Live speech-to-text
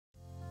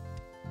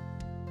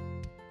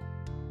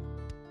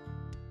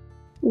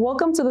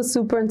Welcome to the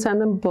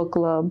Superintendent Book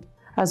Club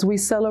as we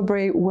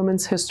celebrate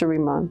Women's History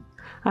Month.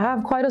 I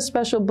have quite a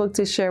special book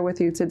to share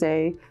with you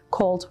today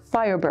called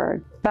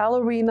Firebird.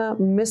 Ballerina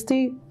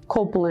Misty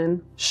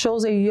Copeland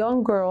shows a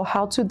young girl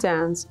how to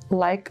dance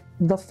like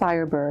the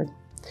Firebird.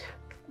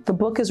 The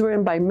book is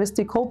written by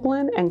Misty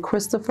Copeland and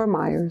Christopher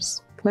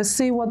Myers. Let's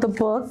see what the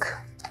book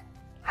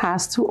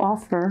has to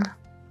offer.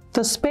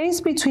 The space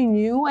between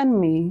you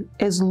and me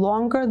is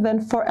longer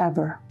than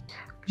forever.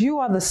 You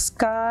are the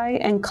sky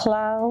and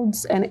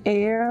clouds and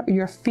air.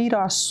 Your feet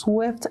are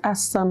swift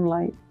as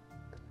sunlight,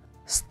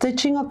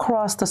 stitching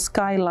across the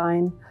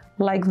skyline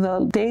like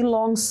the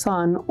day-long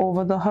sun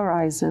over the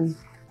horizon.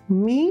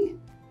 Me?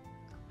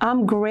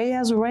 I'm gray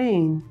as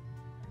rain,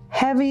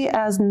 heavy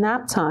as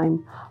nap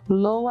time,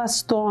 low as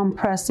storm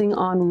pressing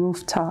on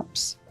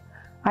rooftops.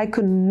 I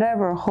could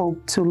never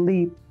hope to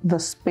leap the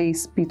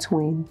space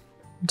between.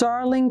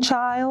 Darling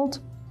child,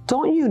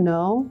 don't you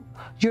know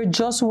you're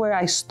just where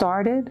I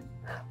started?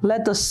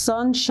 Let the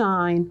sun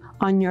shine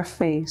on your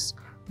face.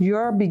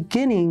 Your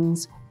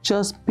beginnings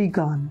just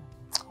begun.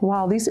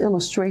 Wow, these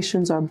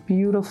illustrations are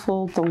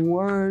beautiful. The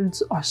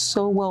words are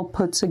so well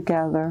put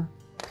together.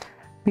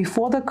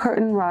 Before the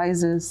curtain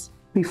rises,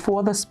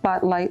 before the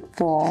spotlight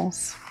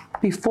falls,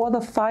 before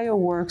the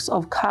fireworks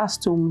of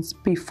costumes,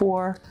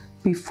 before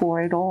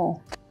it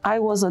all. I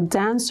was a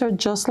dancer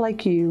just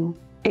like you,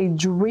 a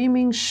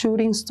dreaming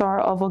shooting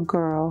star of a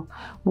girl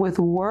with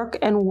work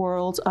and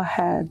worlds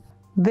ahead.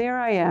 There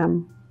I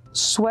am,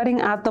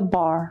 sweating at the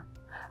bar.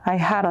 I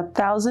had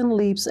 1,000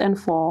 leaps and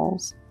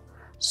falls,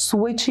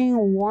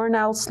 switching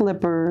worn-out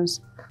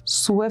slippers,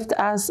 swift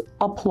as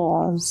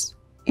applause.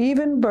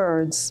 Even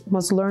birds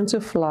must learn to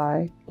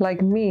fly.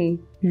 Like me,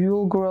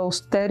 you'll grow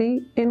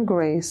steady in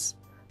grace,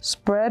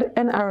 spread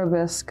an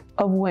arabesque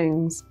of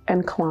wings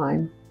and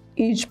climb.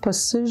 Each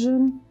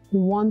position,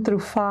 1 through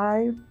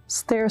 5,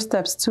 stair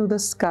steps to the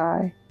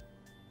sky.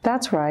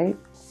 That's right.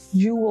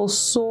 You will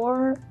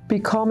soar,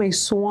 become a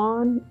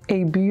swan,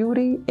 a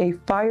beauty, a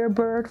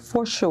firebird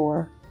for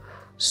sure.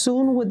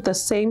 Soon with the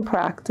same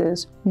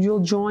practice, you'll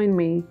join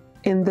me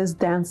in this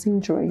dancing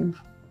dream.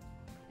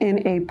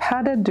 In a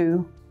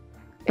pas-de-deux,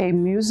 a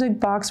music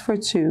box for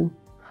two,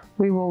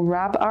 we will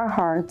wrap our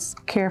hearts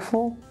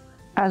careful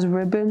as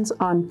ribbons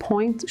on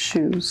point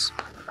shoes.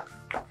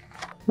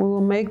 We will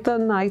make the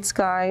night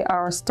sky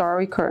our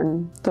starry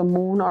curtain, the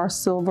moon our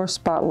silver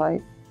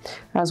spotlight,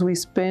 as we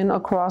spin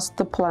across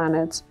the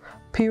planets,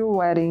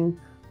 pirouetting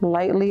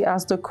lightly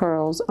as the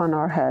curls on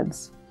our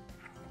heads.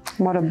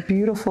 What a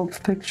beautiful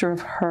picture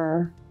of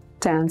her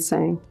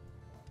dancing.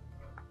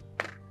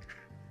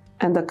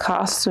 And the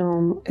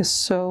costume is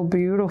so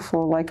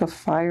beautiful, like a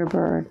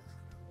firebird.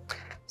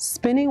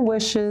 Spinning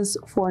wishes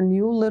for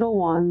new little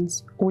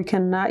ones we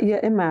cannot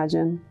yet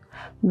imagine.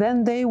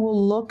 Then they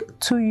will look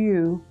to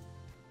you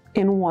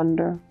in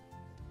wonder.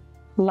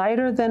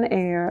 Lighter than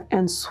air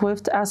and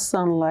swift as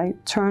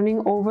sunlight,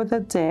 turning over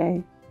the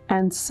day,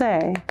 and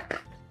say,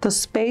 the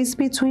space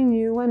between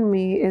you and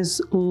me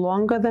is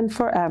longer than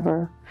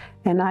forever,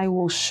 and I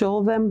will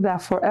show them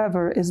that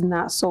forever is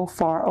not so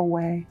far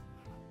away.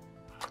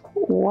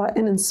 What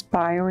an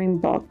inspiring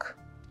book.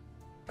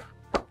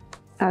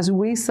 As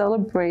we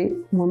celebrate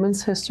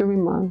Women's History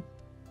Month,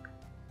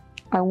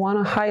 I want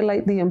to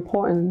highlight the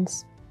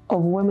importance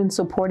of women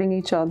supporting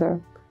each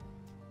other,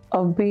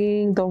 of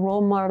being the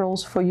role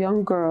models for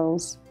young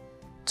girls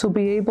to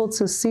be able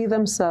to see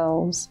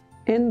themselves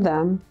in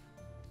them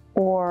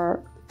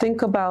or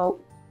think about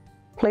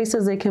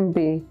places they can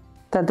be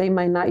that they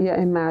might not yet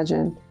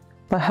imagine,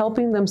 but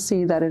helping them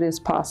see that it is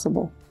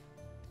possible.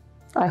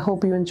 I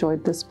hope you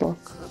enjoyed this book.